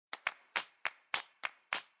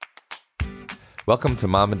Welcome to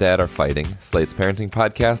Mom and Dad Are Fighting, Slate's parenting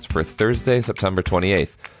podcast for Thursday, September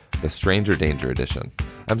 28th, the Stranger Danger edition.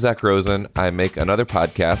 I'm Zak Rosen. I make another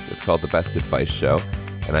podcast. It's called The Best Advice Show,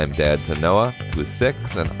 and I'm dad to Noah, who's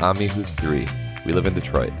 6, and Ami, who's 3. We live in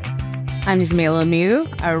Detroit. I'm Jamilah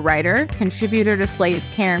Lemieux, a writer, contributor to Slate's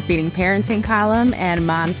Care and Feeding Parenting column, and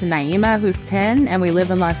mom to Naima, who's 10, and we live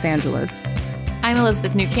in Los Angeles. I'm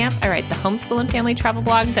Elizabeth Newcamp. I write the homeschool and family travel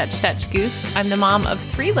blog, Dutch Goose. I'm the mom of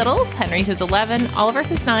 3 littles, Henry, who's 11, Oliver,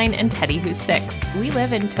 who's 9, and Teddy, who's 6. We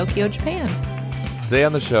live in Tokyo, Japan. Today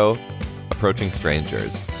on the show, approaching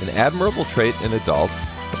strangers, an admirable trait in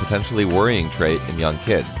adults, a potentially worrying trait in young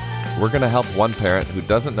kids. We're going to help one parent who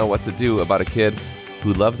doesn't know what to do about a kid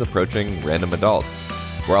who loves approaching random adults.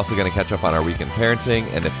 We're also going to catch up on our weekend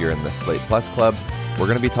parenting, and if you're in the Slate Plus Club, we're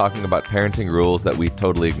going to be talking about parenting rules that we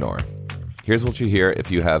totally ignore. Here's what you hear if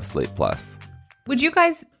you have Slate Plus. Would you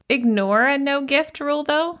guys ignore a no gift rule,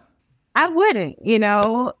 though? I wouldn't,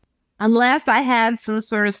 unless I had some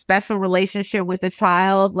sort of special relationship with the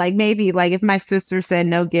child. Like maybe if my sister said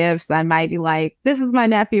no gifts, I might be like, this is my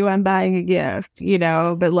nephew, I'm buying a gift,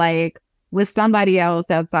 but with somebody else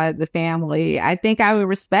outside the family, I think I would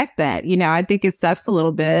respect that. I think it sucks a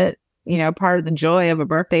little bit. Part of the joy of a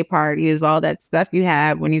birthday party is all that stuff you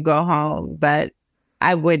have when you go home, but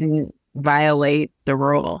I wouldn't violate the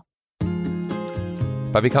rule.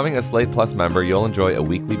 By becoming a Slate Plus member, you'll enjoy a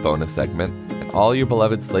weekly bonus segment and all your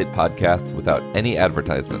beloved Slate podcasts without any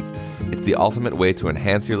advertisements. It's the ultimate way to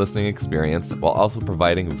enhance your listening experience while also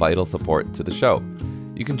providing vital support to the show.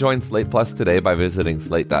 You can join Slate Plus today by visiting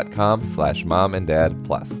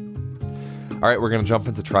slate.com/momanddadplus. All right, we're going to jump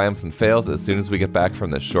into triumphs and fails as soon as we get back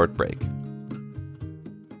from this short break.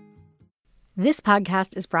 This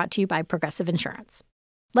podcast is brought to you by Progressive Insurance.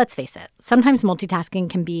 Let's face it, sometimes multitasking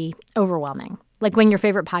can be overwhelming. Like when your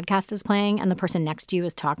favorite podcast is playing and the person next to you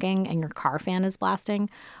is talking and your car fan is blasting,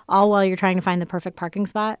 all while you're trying to find the perfect parking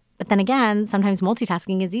spot. But then again, sometimes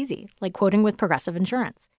multitasking is easy, like quoting with Progressive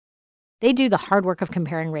Insurance. They do the hard work of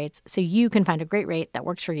comparing rates so you can find a great rate that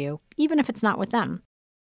works for you, even if it's not with them.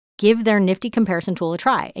 Give their nifty comparison tool a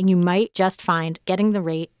try, and you might just find getting the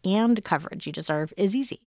rate and coverage you deserve is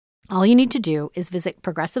easy. All you need to do is visit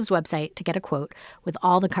Progressive's website to get a quote with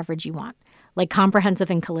all the coverage you want, like comprehensive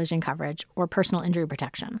and collision coverage or personal injury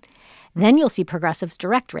protection. Then you'll see Progressive's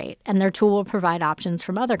direct rate, and their tool will provide options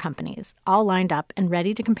from other companies, all lined up and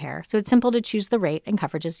ready to compare, so it's simple to choose the rate and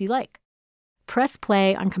coverages you like. Press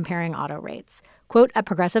play on comparing auto rates. Quote at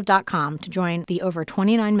Progressive.com to join the over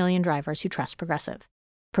 29 million drivers who trust Progressive.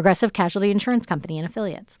 Progressive Casualty Insurance Company and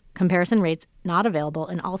Affiliates. Comparison rates not available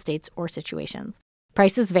in all states or situations.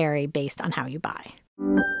 Prices vary based on how you buy.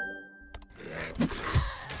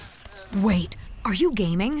 Wait, are you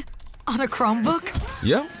gaming? On a Chromebook?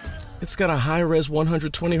 Yep. It's got a high-res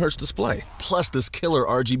 120Hz display, plus this killer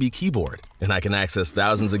RGB keyboard. And I can access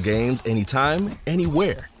thousands of games anytime,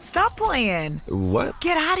 anywhere. Stop playing. What?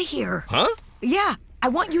 Get out of here. Huh? Yeah, I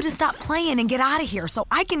want you to stop playing and get out of here so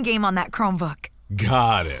I can game on that Chromebook.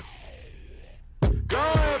 Got it.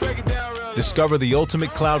 Discover the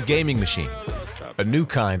ultimate cloud gaming machine. A new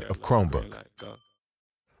kind of Chromebook.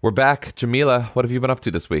 We're back. Jamilah, what have you been up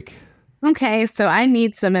to this week? Okay, so I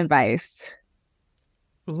need some advice.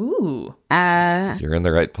 Ooh. You're in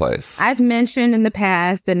the right place. I've mentioned in the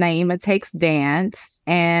past that Naima takes dance,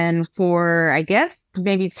 and for, I guess,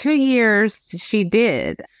 maybe 2 years, she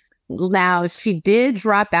did. Now, she did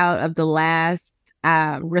drop out of the last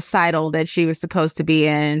recital that she was supposed to be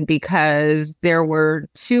in because there were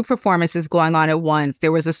 2 performances going on at once.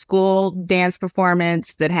 There was a school dance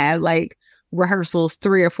performance that had rehearsals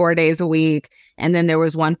 3 or 4 days a week. And then there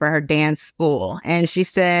was one for her dance school. And she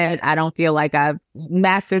said, I don't feel like I've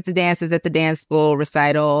mastered the dances at the dance school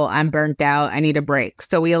recital. I'm burnt out. I need a break.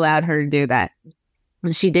 So we allowed her to do that.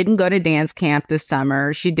 And she didn't go to dance camp this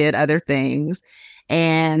summer. She did other things.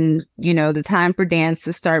 And, the time for dance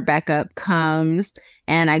to start back up comes,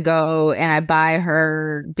 and I go and I buy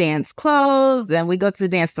her dance clothes, and we go to the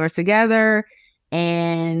dance store together.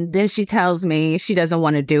 And then she tells me she doesn't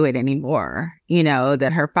want to do it anymore,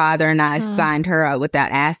 that her father and I signed her up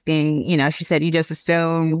without asking. She said, you just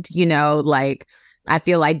assumed, I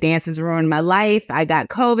feel like dance has ruined my life. I got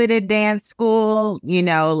COVID at dance school,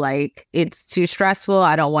 it's too stressful.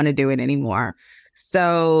 I don't want to do it anymore.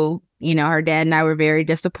 So, her dad and I were very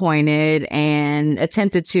disappointed and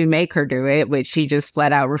attempted to make her do it, which she just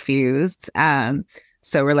flat out refused.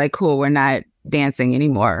 So we're like, cool, we're not dancing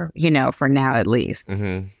anymore, for now at least.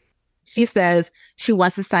 Mm-hmm. She says she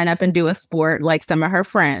wants to sign up and do a sport like some of her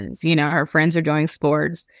friends. Her friends are doing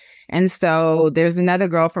sports. And so there's another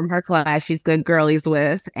girl from her class she's good girlies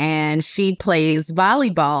with, and she plays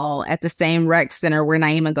volleyball at the same rec center where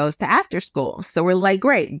Naima goes to after school. So we're like,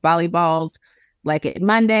 great, volleyball's like at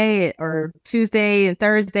Monday or Tuesday and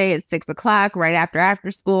Thursday at 6:00, right after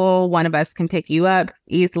school. One of us can pick you up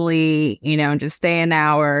easily, and just stay an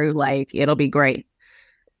hour. Like, it'll be great.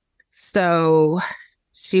 So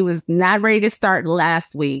she was not ready to start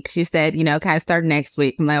last week. She said, can I start next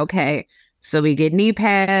week? I'm like, okay. So we get knee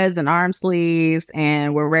pads and arm sleeves,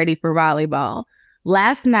 and we're ready for volleyball.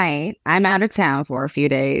 Last night, I'm out of town for a few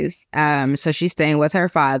days. So she's staying with her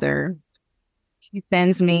father. She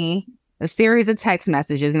sends me a series of text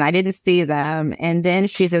messages, and I didn't see them. And then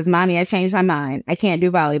she says, Mommy, I changed my mind. I can't do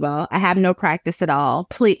volleyball. I have no practice at all.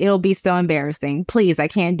 Please, it'll be so embarrassing. Please, I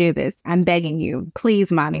can't do this. I'm begging you.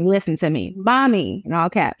 Please, Mommy, listen to me. Mommy, in all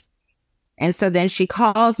caps. And so then she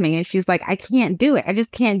calls me and she's like, I can't do it. I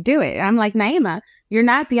just can't do it. And I'm like, Naima, you're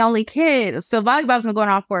not the only kid. So volleyball's been going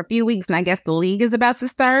on for a few weeks, and I guess the league is about to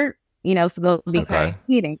start, so they'll be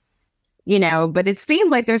competing, but it seems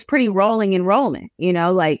like there's pretty rolling enrollment,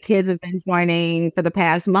 like kids have been joining for the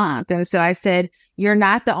past month. And so I said, you're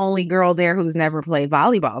not the only girl there who's never played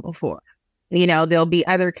volleyball before. There'll be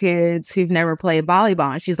other kids who've never played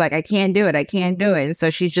volleyball. And she's like, I can't do it. I can't do it. And so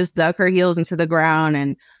she just dug her heels into the ground,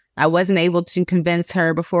 and I wasn't able to convince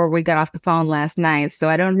her before we got off the phone last night. So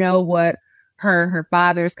I don't know what her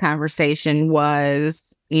father's conversation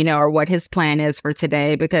was, or what his plan is for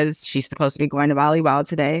today, because she's supposed to be going to volleyball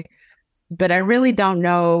today. But I really don't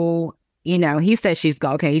know. He said she's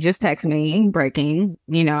go. Okay, he just texted me breaking.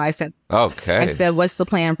 I said, okay. I said, what's the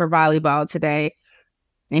plan for volleyball today?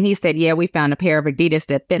 And he said, yeah, we found a pair of Adidas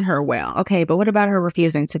that fit her well. Okay, but what about her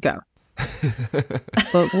refusing to go?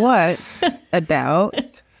 But what about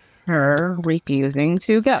her refusing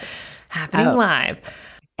to go? Happening live.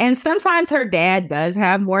 And sometimes her dad does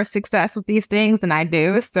have more success with these things than I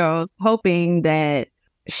do. So I was hoping that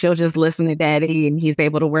she'll just listen to daddy and he's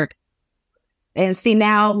able to work. And see,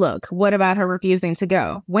 now look, what about her refusing to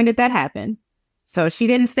go? When did that happen? So she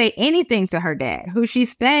didn't say anything to her dad, who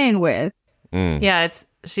she's staying with. Yeah,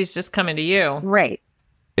 she's just coming to you. Right.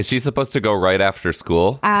 Is she supposed to go right after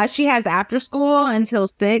school? She has after school until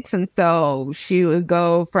 6, and so she would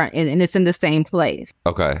go and it's in the same place.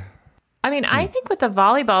 Okay. I mean, I think with the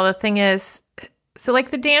volleyball, the thing is, so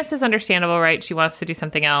like the dance is understandable, right? She wants to do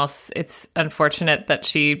something else. It's unfortunate that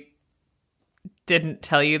she didn't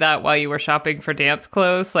tell you that while you were shopping for dance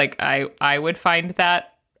clothes. Like I would find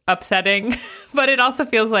that upsetting, but it also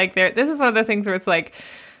feels like this is one of the things where it's like,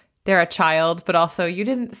 they're a child, but also you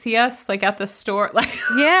didn't see us like at the store. Like,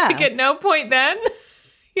 yeah. Like at no point then,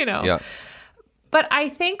 Yeah. But I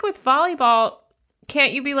think with volleyball,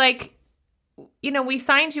 can't you be like, we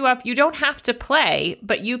signed you up. You don't have to play,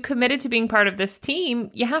 but you committed to being part of this team.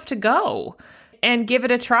 You have to go and give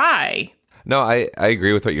it a try. No, I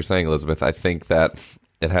agree with what you're saying, Elizabeth. I think that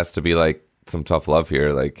it has to be like some tough love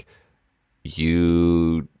here. Like,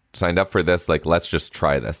 you signed up for this, like, let's just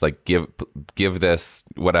try this. Like, give this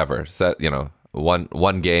whatever. Set,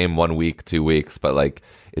 one game, 1 week, 2 weeks, but like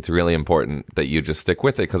it's really important that you just stick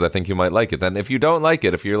with it, because I think you might like it. Then if you don't like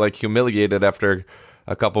it, if you're like humiliated after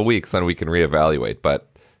a couple weeks, then we can reevaluate. But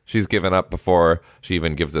she's given up before she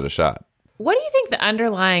even gives it a shot. What do you think the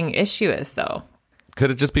underlying issue is, though? Could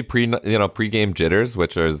it just be pre-game jitters,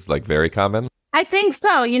 which is like very common? I think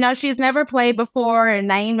so. She's never played before, and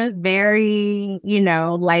Naima's very,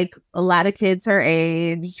 like a lot of kids her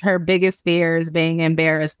age, her biggest fear is being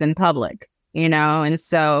embarrassed in public, and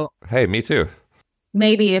so. Hey, me too.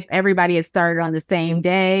 Maybe if everybody had started on the same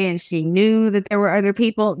day and she knew that there were other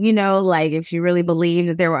people, like if she really believed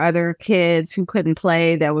that there were other kids who couldn't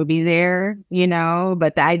play that would be there,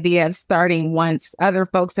 but the idea of starting once other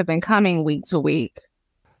folks have been coming week to week.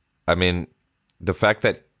 I mean, the fact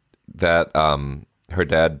that her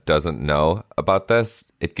dad doesn't know about this,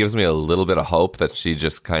 it gives me a little bit of hope that she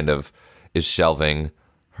just kind of is shelving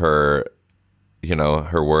her,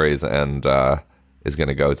 her worries and is going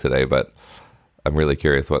to go today. But I'm really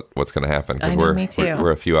curious what's going to happen, because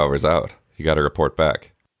we're a few hours out. You got to report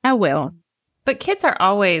back. I will. But kids are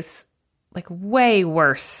always like way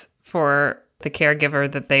worse for the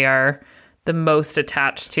caregiver that they are the most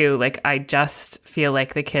attached to. Like, I just feel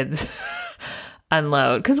like the kids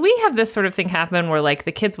unload, because we have this sort of thing happen where like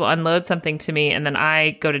the kids will unload something to me and then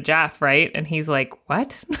I go to Jeff, right? And he's like,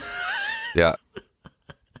 what? Yeah.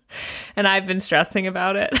 And I've been stressing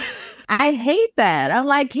about it. I hate that. I'm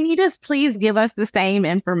like, can you just please give us the same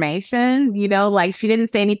information? Like she didn't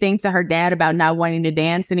say anything to her dad about not wanting to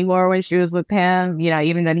dance anymore when she was with him,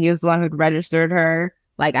 even though he was the one who registered her.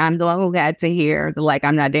 Like, I'm the one who had to hear the, like,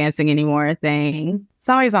 I'm not dancing anymore thing. It's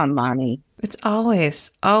always on mommy. It's always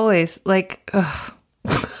like, ugh.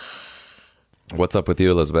 What's up with you,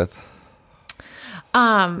 Elizabeth?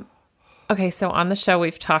 Okay, so on the show,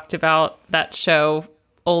 we've talked about that show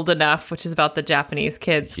Old Enough, which is about the Japanese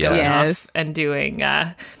kids going off and doing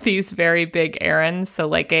these very big errands. So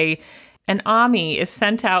like an Ami is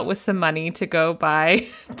sent out with some money to go buy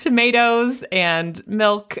tomatoes and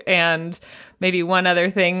milk and maybe one other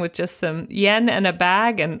thing with just some yen and a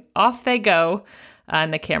bag, and off they go.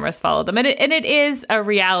 And the cameras follow them. And it is a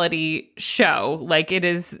reality show. Like it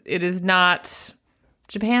is not,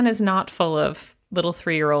 Japan is not full of little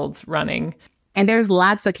 3-year-olds running. And there's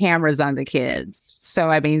lots of cameras on the kids. So,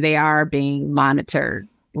 I mean, they are being monitored.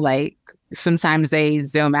 Like sometimes they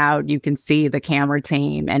zoom out, you can see the camera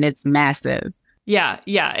team, and it's massive. Yeah.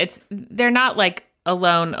 They're not like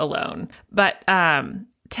alone. But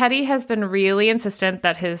Teddy has been really insistent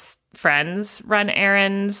that his friends run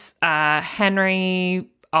errands. Henry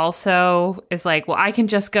also is like, well, I can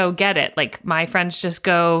just go get it. Like my friends just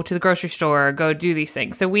go to the grocery store, or go do these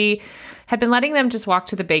things. So we had been letting them just walk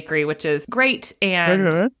to the bakery, which is great.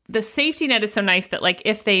 And the safety net is so nice that like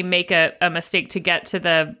if they make a mistake to get to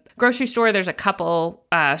the grocery store, there's a couple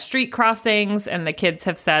street crossings, and the kids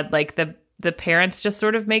have said like the parents just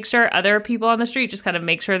sort of make sure other people on the street just kind of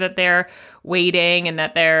make sure that they're waiting and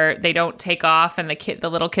that they don't take off, and the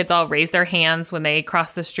little kids all raise their hands when they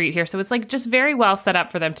cross the street here. So it's like just very well set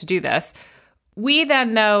up for them to do this. We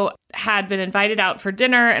then, though, had been invited out for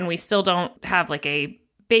dinner, and we still don't have like a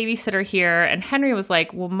babysitter here. And Henry was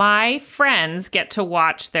like, well, my friends get to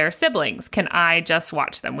watch their siblings. Can I just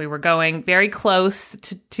watch them? We were going very close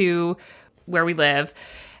to where we live.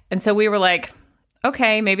 And so we were like,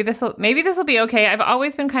 okay, maybe this will be okay. I've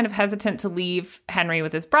always been kind of hesitant to leave Henry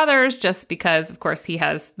with his brothers, just because, of course, he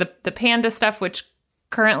has the panda stuff, which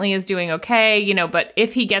currently is doing okay, but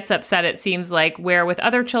if he gets upset, it seems like where with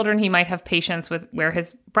other children, he might have patience with where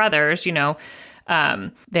his brothers,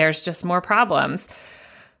 there's just more problems.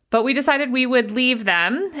 But we decided we would leave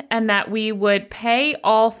them and that we would pay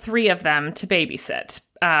all 3 of them to babysit,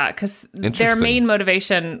 because their main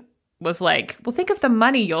motivation was like, well, think of the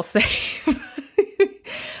money you'll save.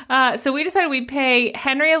 So we decided we'd pay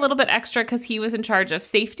Henry a little bit extra because he was in charge of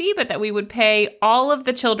safety, but that we would pay all of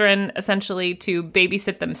the children essentially to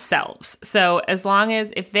babysit themselves. So as long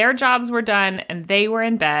as if their jobs were done and they were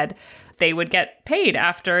in bed, they would get paid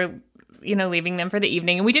after, leaving them for the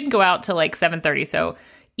evening. And we didn't go out till like 7:30. So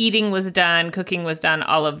eating was done, cooking was done,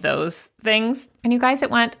 all of those things. And you guys,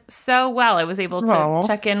 it went so well. I was able to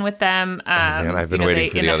check in with them. Man, I've been waiting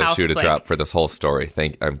for the other shoe to drop for this whole story.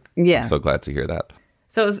 I'm so glad to hear that.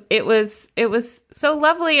 So it was so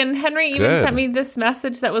lovely. And Henry even sent me this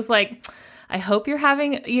message that was like, I hope you're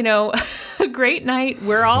having, a great night.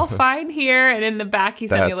 We're all fine here. And in the back, he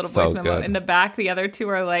sent me a little voice memo. In the back, the other 2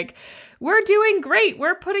 are like, we're doing great.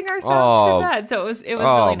 We're putting ourselves to bed. So it was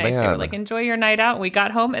really nice. Man. They were like, enjoy your night out. And we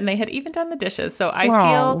got home and they had even done the dishes. So I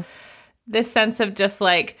feel this sense of just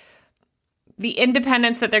like the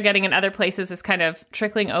independence that they're getting in other places is kind of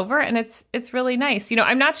trickling over. And it's really nice.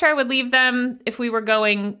 I'm not sure I would leave them if we were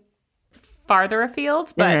going farther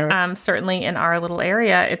afield, but certainly in our little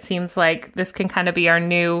area, it seems like this can kind of be our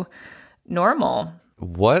new normal.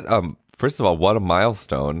 What, first of all, what a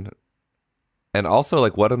milestone. And also,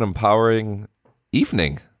 like, what an empowering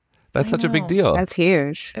evening. That's such a big deal. That's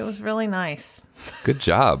huge. It was really nice. Good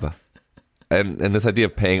job. And this idea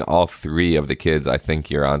of paying all 3 of the kids, I think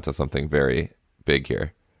you're onto something very big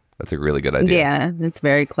here. That's a really good idea. Yeah, that's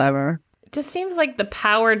very clever. It just seems like the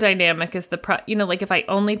power dynamic is like if I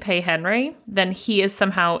only pay Henry, then he is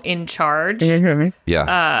somehow in charge.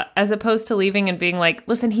 Yeah. As opposed to leaving and being like,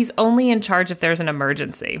 listen, he's only in charge if there's an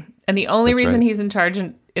emergency. And the only reason he's in charge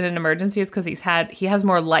in an emergency is because he has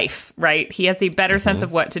more life, right? He has a better sense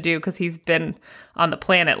of what to do because he's been on the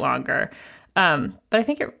planet longer. But I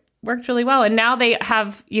think it worked really well. And now they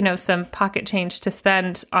have, some pocket change to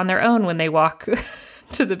spend on their own when they walk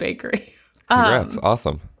to the bakery. Congrats.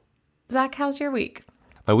 Awesome. Zach, how's your week?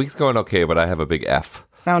 My week's going okay, but I have a big F.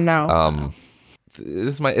 Oh, no.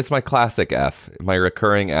 It's my classic F, my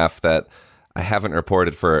recurring F that I haven't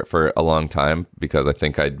reported for a long time because I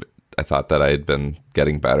think I thought that I had been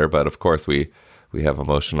getting better. But of course, we have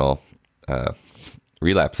emotional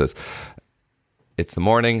relapses. It's the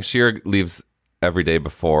morning. Sheer leaves every day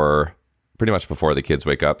pretty much before the kids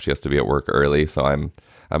wake up. She has to be at work early, so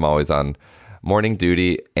I'm always on morning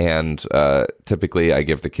duty, and typically I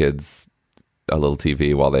give the kids a little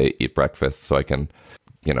TV while they eat breakfast so I can,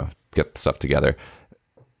 get the stuff together.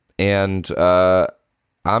 And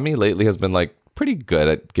Ami lately has been like pretty good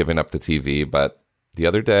at giving up the TV, but the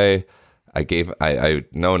other day I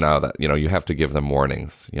know now that, you have to give them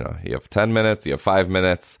warnings. You have 10 minutes, you have 5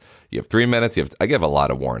 minutes, you have 3 minutes. I give a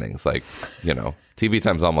lot of warnings. Like, TV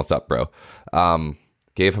time's almost up, bro.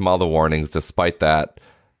 Gave him all the warnings. Despite that,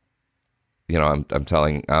 I'm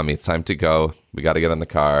telling Ami, it's time to go. We got to get in the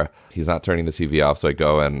car. He's not turning the TV off. So I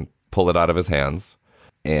go and pull it out of his hands,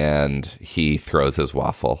 and he throws his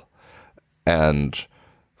waffle. And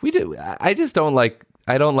I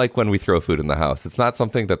don't like when we throw food in the house. It's not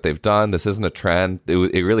something that they've done. This isn't a trend.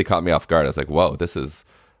 It really caught me off guard. I was like, whoa, this is,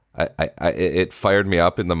 it fired me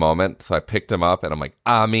up in the moment. So I picked him up and I'm like,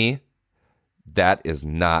 Ami, that is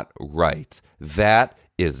not right. That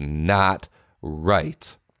is not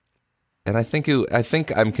right. And I think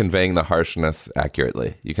I'm conveying the harshness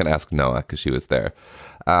accurately. You can ask Noah because she was there.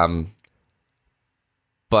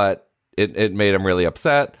 But it made him really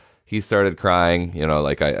upset. He started crying,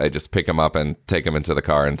 like I just pick him up and take him into the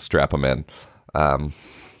car and strap him in. And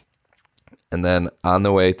then on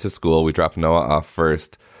the way to school, we drop Noah off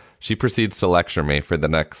first. She proceeds to lecture me for the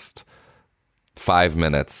next 5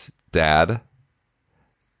 minutes. Dad,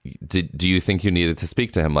 do you think you needed to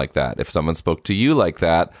speak to him like that? If someone spoke to you like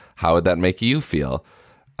that, how would that make you feel?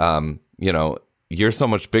 You're so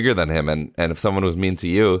much bigger than him. And if someone was mean to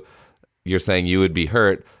you, you're saying you would be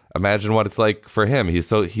hurt. Imagine what it's like for him. He's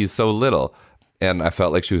so little. And I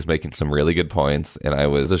felt like she was making some really good points. And I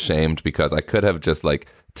was ashamed because I could have just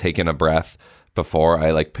taken a breath before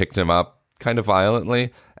I picked him up kind of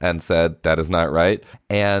violently and said, that is not right.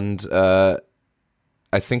 And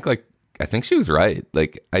I think she was right.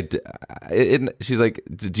 She's like,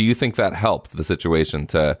 do you think that helped the situation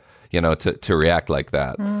to react like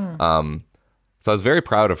that? So I was very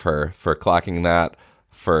proud of her for clocking that,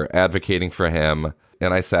 for advocating for him.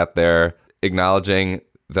 And I sat there acknowledging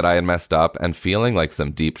that I had messed up and feeling some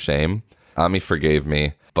deep shame. Ami forgave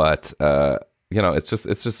me, but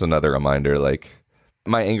it's just another reminder.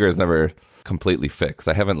 My anger is never completely fixed.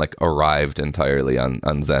 I haven't arrived entirely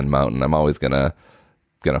on Zen Mountain. I'm always gonna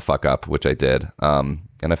fuck up, which I did. And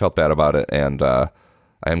I felt bad about it. And I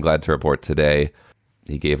am glad to report today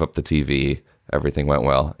he gave up the TV. Everything went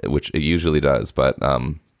well, which it usually does. But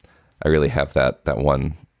I really have that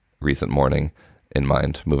one recent morning in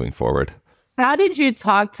mind moving forward. How did you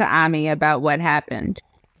talk to Ami about what happened?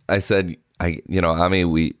 I said,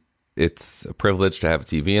 Ami, it's a privilege to have a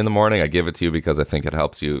TV in the morning. I give it to you because I think it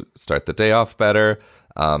helps you start the day off better.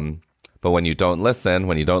 But when you don't listen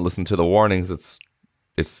to the warnings,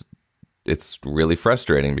 it's really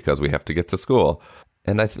frustrating because we have to get to school.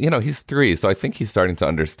 And he's 3, so I think he's starting to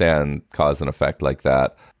understand cause and effect like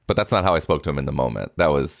that. But that's not how I spoke to him in the moment. That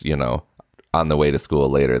was, on the way to school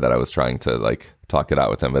later that I was trying to talk it out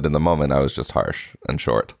with him. But in the moment, I was just harsh and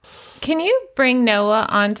short. Can you bring Noah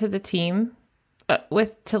onto the team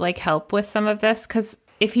to help with some of this? Because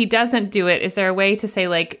if he doesn't do it, is there a way to say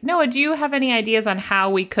Noah, do you have any ideas on how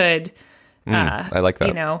we could, I like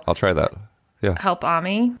that. I'll try that. Yeah. Help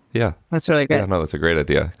Ami? Yeah. That's really good. Yeah, no, that's a great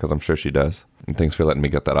idea because I'm sure she does. And thanks for letting me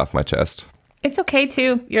get that off my chest. It's okay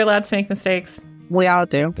too. You're allowed to make mistakes. We all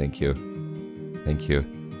do. Thank you.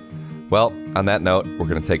 Well, on that note, we're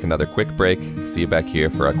going to take another quick break. See you back here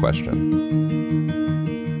for our question.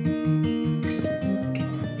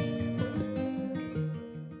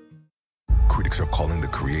 Critics are calling The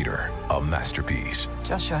Creator a masterpiece.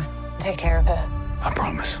 Joshua, take care of her. I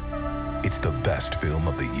promise. It's the best film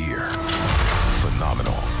of the year.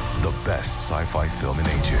 Phenomenal. The best sci-fi film in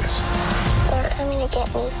ages. They're coming to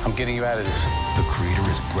get me. I'm getting you out of this. The Creator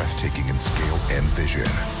is breathtaking in scale and vision.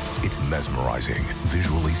 It's mesmerizing,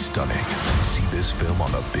 visually stunning. See this film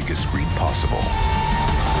on the biggest screen possible.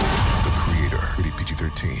 The Creator, rated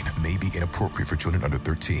PG-13, may be inappropriate for children under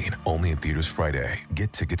 13. Only in theaters Friday.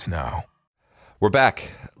 Get tickets now. We're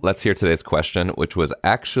back. Let's hear today's question, which was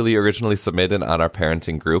actually originally submitted on our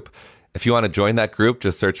parenting group. If you want to join that group,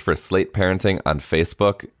 just search for Slate Parenting on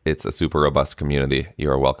Facebook. It's a super robust community.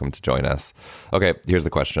 You are welcome to join us. Okay, here's the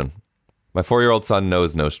question. My 4-year-old son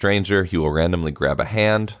knows no stranger. He will randomly grab a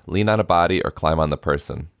hand, lean on a body, or climb on the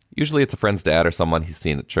person. Usually it's a friend's dad or someone he's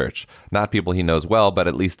seen at church. Not people he knows well, but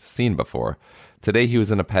at least seen before. Today he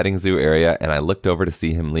was in a petting zoo area, and I looked over to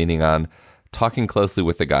see him leaning on, talking closely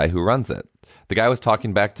with the guy who runs it. The guy was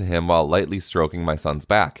talking back to him while lightly stroking my son's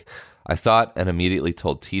back. I saw it and immediately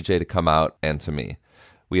told TJ to come out and to me.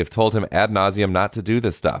 We have told him ad nauseum not to do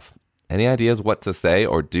this stuff. Any ideas what to say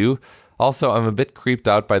or do? Also, I'm a bit creeped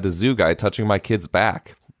out by the zoo guy touching my kid's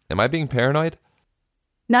back. Am I being paranoid?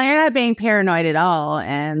 No, you're not being paranoid at all.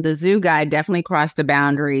 And the zoo guy definitely crossed the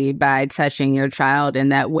boundary by touching your child in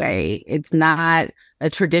that way. It's not a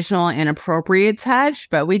traditional inappropriate touch,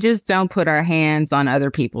 but we just don't put our hands on other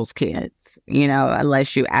people's kids,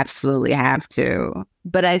 unless you absolutely have to.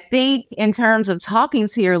 But I think in terms of talking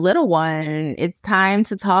to your little one, it's time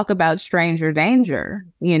to talk about stranger danger.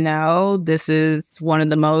 This is one of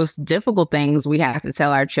the most difficult things we have to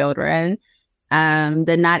tell our children,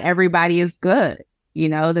 that not everybody is good.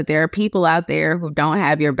 That there are people out there who don't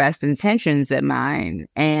have your best intentions in mind.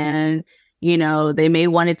 And, they may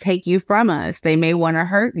want to take you from us. They may want to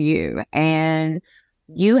hurt you. And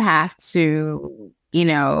you have to,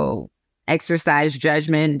 exercise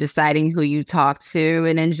judgment, deciding who you talk to.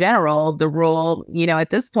 And in general, the rule, at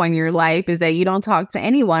this point in your life is that you don't talk to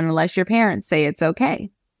anyone unless your parents say it's okay.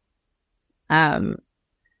 But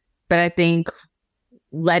I think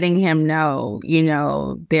letting him know,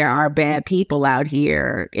 there are bad people out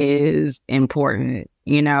here is important.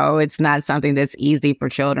 It's not something that's easy for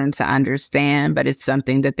children to understand, but it's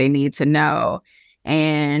something that they need to know.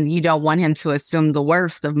 And you don't want him to assume the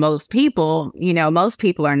worst of most people. Most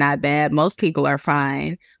people are not bad. Most people are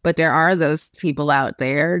fine. But there are those people out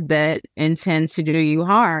there that intend to do you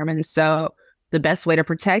harm. And so the best way to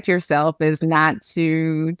protect yourself is not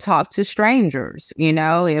to talk to strangers.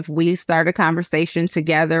 If we start a conversation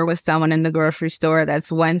together with someone in the grocery store,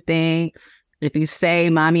 that's one thing. If you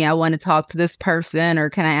say, Mommy, I want to talk to this person,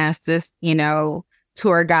 or can I ask this,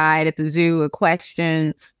 tour guide at the zoo a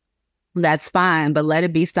question, that's fine. But let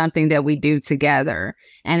it be something that we do together.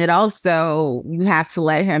 And it also, you have to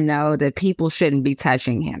let him know that people shouldn't be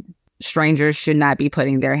touching him. Strangers should not be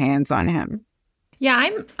putting their hands on him. Yeah,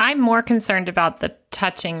 I'm more concerned about the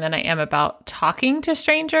touching than I am about talking to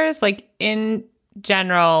strangers. Like, in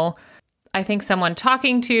general, I think someone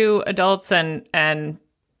talking to adults and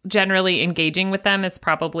generally engaging with them is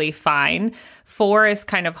probably fine. 4 is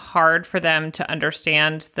kind of hard for them to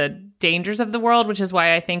understand the dangers of the world, which is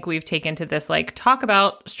why I think we've taken to this, talk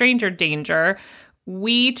about stranger danger.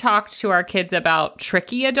 We talked to our kids about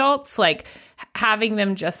tricky adults, having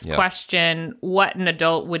them just question what an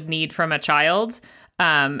adult would need from a child.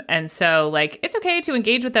 And so it's okay to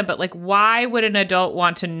engage with them, but why would an adult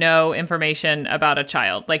want to know information about a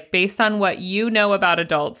child? Based on what you know about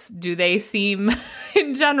adults, do they seem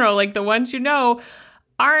in general, the ones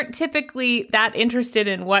aren't typically that interested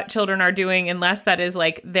in what children are doing unless that is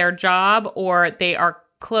their job or they are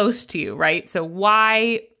close to you, right? So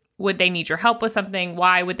why would they need your help with something?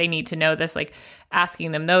 Why would they need to know this?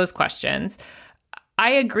 Asking them those questions. I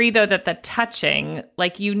agree, though, that the touching,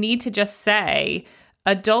 you need to just say,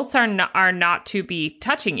 adults are not to be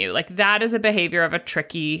touching you. That is a behavior of a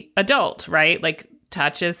tricky adult, right?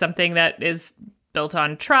 Touch is something that is built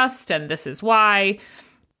on trust, and this is why.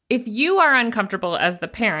 If you are uncomfortable as the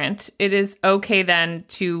parent, it is okay then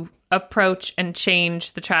to approach and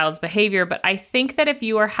change the child's behavior. But I think that if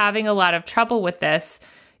you are having a lot of trouble with this,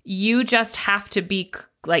 you just have to be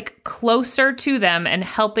closer to them and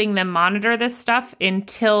helping them monitor this stuff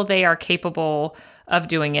until they are capable of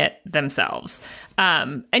doing it themselves.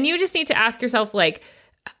 And you just need to ask yourself,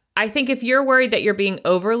 I think if you're worried that you're being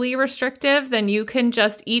overly restrictive, then you can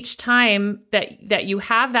just each time that you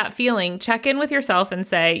have that feeling, check in with yourself and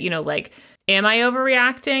say, am I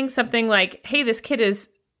overreacting? Something like, hey, this kid is,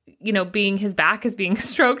 his back is being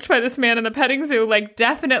stroked by this man in the petting zoo.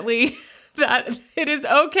 Definitely that it is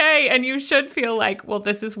okay. And you should feel well,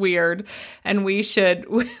 this is weird. And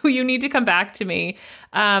you need to come back to me.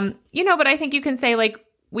 But I think you can say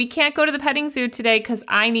we can't go to the petting zoo today because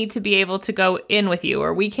I need to be able to go in with you,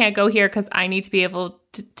 or we can't go here because I need to be able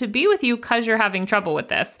to be with you because you're having trouble with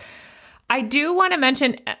this. I do want to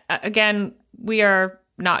mention, again, we are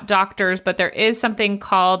not doctors, but there is something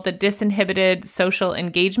called the disinhibited social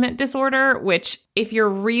engagement disorder, which if you're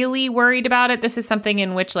really worried about it, this is something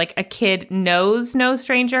in which a kid knows no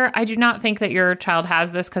stranger. I do not think that your child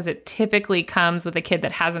has this because it typically comes with a kid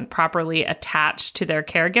that hasn't properly attached to their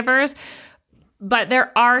caregivers. But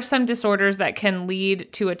there are some disorders that can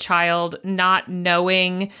lead to a child not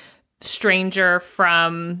knowing stranger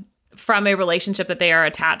from a relationship that they are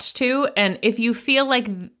attached to. And if you feel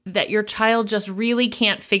that your child just really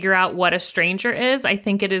can't figure out what a stranger is, I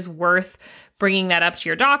think it is worth bringing that up to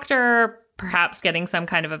your doctor, perhaps getting some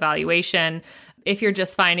kind of evaluation. If you're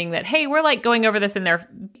just finding that, hey, we're going over this and their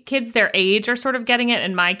kids their age are sort of getting it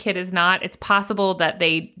and my kid is not, it's possible that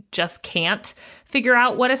they just can't figure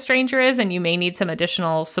out what a stranger is and you may need some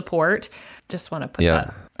additional support. Just want to put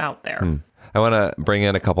that out there. I want to bring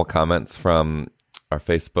in a couple comments from our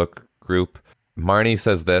Facebook group. Marnie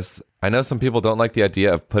says this: I know some people don't like the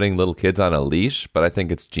idea of putting little kids on a leash, but I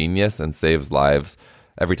think it's genius and saves lives.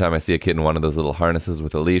 Every time I see a kid in one of those little harnesses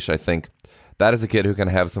with a leash, I think that is a kid who can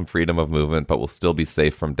have some freedom of movement, but will still be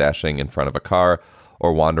safe from dashing in front of a car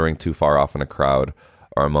or wandering too far off in a crowd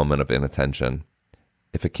or a moment of inattention.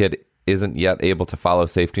 If a kid isn't yet able to follow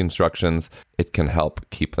safety instructions, it can help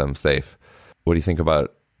keep them safe. What do you think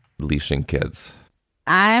about leashing kids?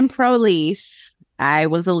 I'm pro-leash. I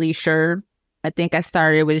was a leasher. I think I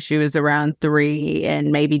started when she was around 3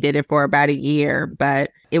 and maybe did it for about a year,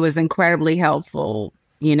 but it was incredibly helpful,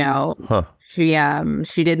 you know. Huh.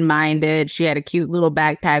 She didn't mind it. She had a cute little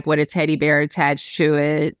backpack with a teddy bear attached to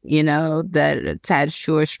it, you know, that attached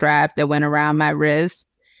to a strap that went around my wrist.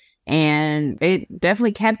 And it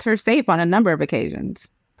definitely kept her safe on a number of occasions.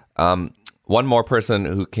 One more person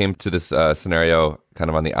who came to this scenario kind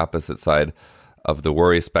of on the opposite side of the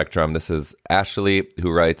worry spectrum. This is Ashley,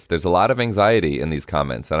 who writes, "There's a lot of anxiety in these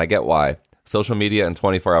comments, and I get why. Social media and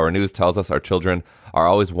 24-hour news tells us our children are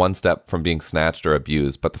always one step from being snatched or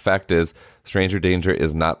abused, but the fact is, stranger danger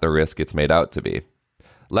is not the risk it's made out to be.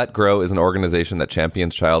 Let Grow is an organization that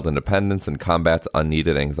champions child independence and combats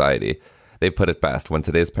unneeded anxiety. They put it best. When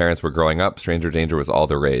today's parents were growing up, stranger danger was all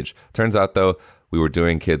the rage. Turns out, though, we were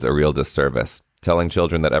doing kids a real disservice. Telling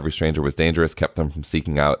children that every stranger was dangerous kept them from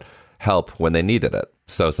seeking out help when they needed it."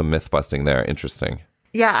 So some myth busting there. Interesting.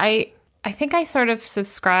 Yeah, I think I sort of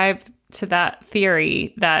subscribe to that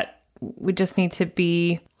theory that we just need to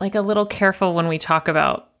be like a little careful when we talk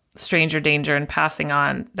about stranger danger and passing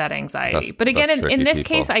on that anxiety. But again, in this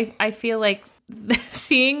case, I feel like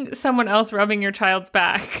seeing someone else rubbing your child's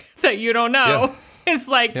back that you don't know is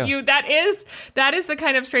like that is the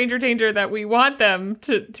kind of stranger danger that we want them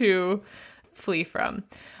to flee from.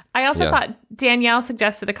 I also thought Danielle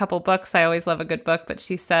suggested a couple books. I always love a good book, but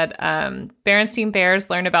she said Berenstain Bears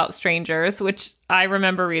Learn About Strangers, which I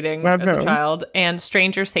remember reading as a child, and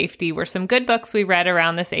Stranger Safety were some good books we read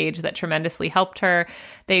around this age that tremendously helped her.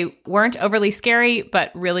 They weren't overly scary,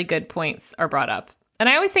 but really good points are brought up. And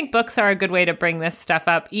I always think books are a good way to bring this stuff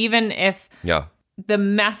up, even if the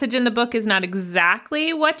message in the book is not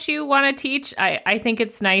exactly what you want to teach. I think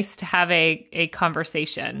it's nice to have a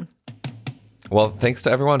conversation. Well, thanks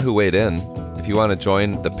to everyone who weighed in. If you want to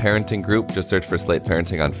join the parenting group, just search for Slate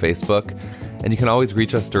Parenting on Facebook. And you can always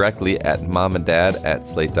reach us directly at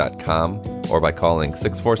momanddad@slate.com or by calling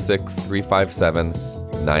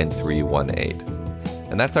 646-357-9318.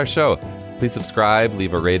 And that's our show. Please subscribe,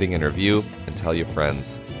 leave a rating and review, and tell your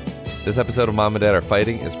friends. This episode of Mom and Dad Are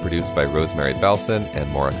Fighting is produced by Rosemary Belson and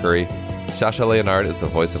Maura Currie. Shasha Leonard is the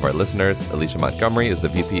voice of our listeners. Alicia Montgomery is the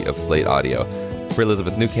VP of Slate Audio. For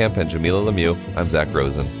Elizabeth Newcamp and Jamilah Lemieux, I'm Zak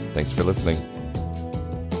Rosen. Thanks for listening.